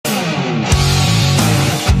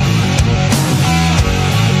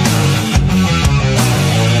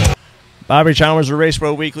Bobby Chalmers of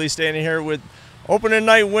Raceboat Weekly, standing here with opening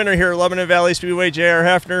night winner here at Lebanon Valley Speedway, J.R.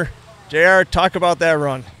 Heffner. J.R., talk about that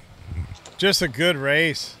run. Just a good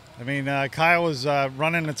race. I mean, Kyle was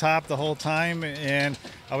running the top the whole time, and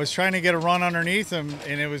I was trying to get a run underneath him,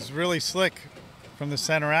 and it was really slick from the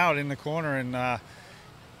center out in the corner, and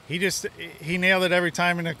he nailed it every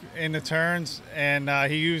time in the turns, and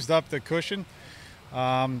he used up the cushion.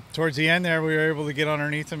 Towards the end there, we were able to get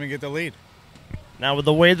underneath him and get the lead. Now, with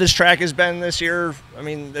the way this track has been this year, I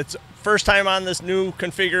mean, it's first time on this new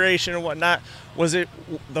configuration and whatnot. Was it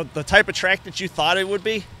the type of track that you thought it would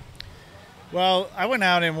be? Well, I went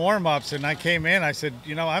out in warm-ups and I came in. I said,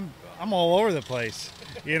 you know, I'm all over the place.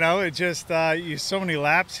 You know, it just you so many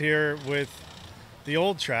laps here with the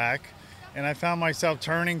old track, and I found myself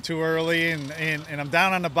turning too early, and I'm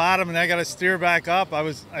down on the bottom, and I got to steer back up.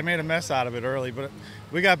 I made a mess out of it early, but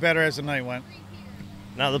we got better as the night went.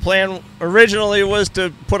 Now, the plan originally was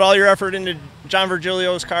to put all your effort into John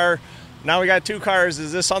Virgilio's car. Now we got two cars.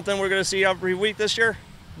 Is this something we're going to see every week this year?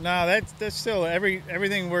 No, that's still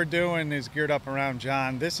everything we're doing is geared up around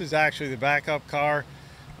John. This is actually the backup car.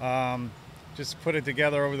 Just put it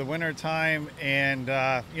together over the winter time, and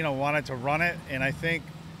you know, wanted to run it. And I think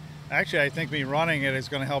me running it is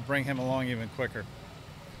going to help bring him along even quicker.